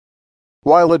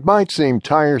While it might seem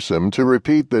tiresome to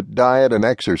repeat that diet and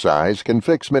exercise can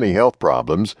fix many health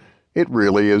problems, it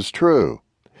really is true.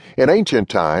 In ancient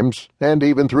times, and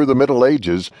even through the Middle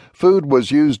Ages, food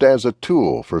was used as a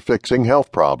tool for fixing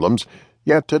health problems,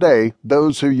 yet today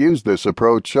those who use this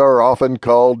approach are often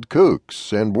called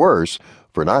kooks, and worse,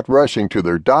 for not rushing to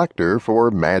their doctor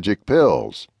for magic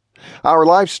pills. Our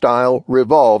lifestyle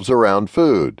revolves around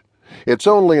food. It's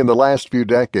only in the last few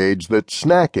decades that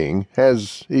snacking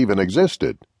has even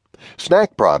existed.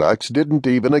 Snack products didn't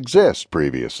even exist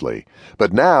previously,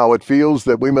 but now it feels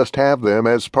that we must have them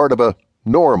as part of a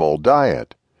normal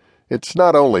diet. It's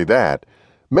not only that.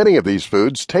 Many of these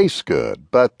foods taste good,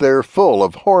 but they're full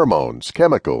of hormones,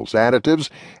 chemicals, additives,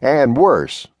 and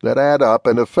worse, that add up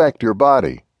and affect your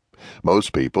body.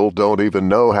 Most people don't even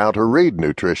know how to read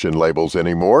nutrition labels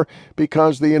anymore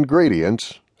because the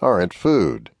ingredients aren't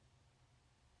food.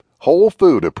 Whole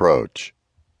food approach.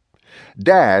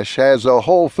 DASH has a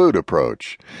whole food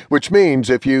approach, which means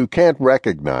if you can't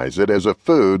recognize it as a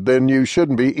food, then you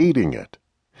shouldn't be eating it.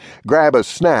 Grab a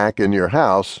snack in your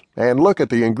house and look at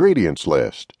the ingredients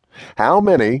list. How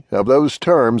many of those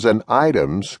terms and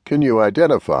items can you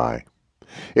identify?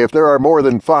 If there are more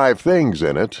than 5 things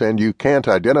in it and you can't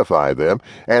identify them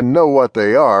and know what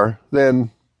they are, then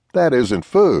that isn't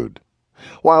food.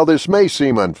 While this may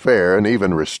seem unfair and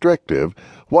even restrictive,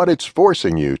 what it's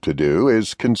forcing you to do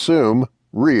is consume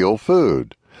real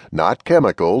food, not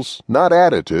chemicals, not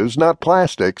additives, not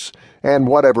plastics, and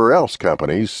whatever else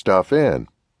companies stuff in.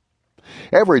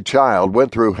 Every child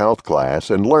went through health class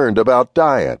and learned about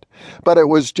diet, but it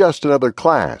was just another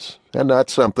class, and not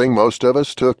something most of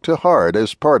us took to heart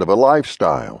as part of a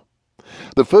lifestyle.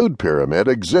 The food pyramid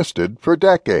existed for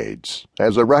decades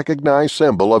as a recognized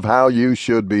symbol of how you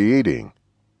should be eating.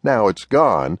 Now it's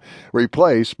gone,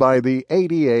 replaced by the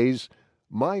ADA's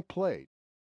My Plate.